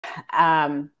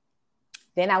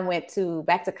then I went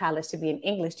back to college to be an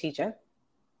English teacher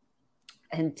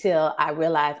until I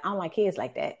realized I don't like kids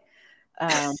like that.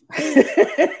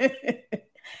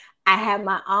 I have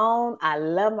my own. I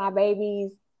love my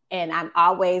babies, and I'm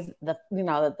always the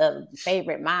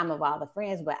favorite mom of all the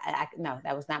friends. But no,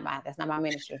 that's not my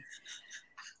ministry.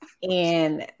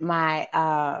 And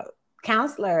my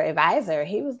counselor advisor,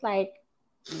 he was like,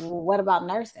 well, "What about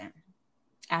nursing?"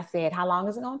 I said, "How long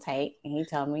is it gonna take?" And he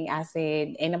told me. I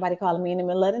said, "Ain't nobody calling me in the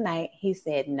middle of the night." He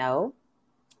said, "No,"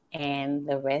 and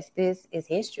the rest is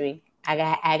history. I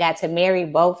got to marry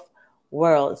both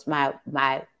worlds. My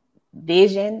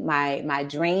vision, my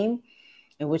dream,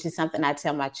 and which is something I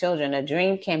tell my children. A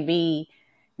dream can be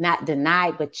not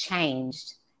denied but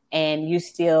changed, and you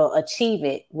still achieve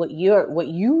it. What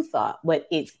you thought, but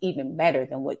it's even better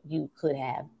than what you could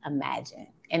have imagined.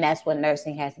 And that's what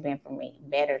nursing has been for me,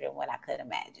 better than what I could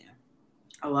imagine.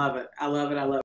 I love it. I love it. I love it.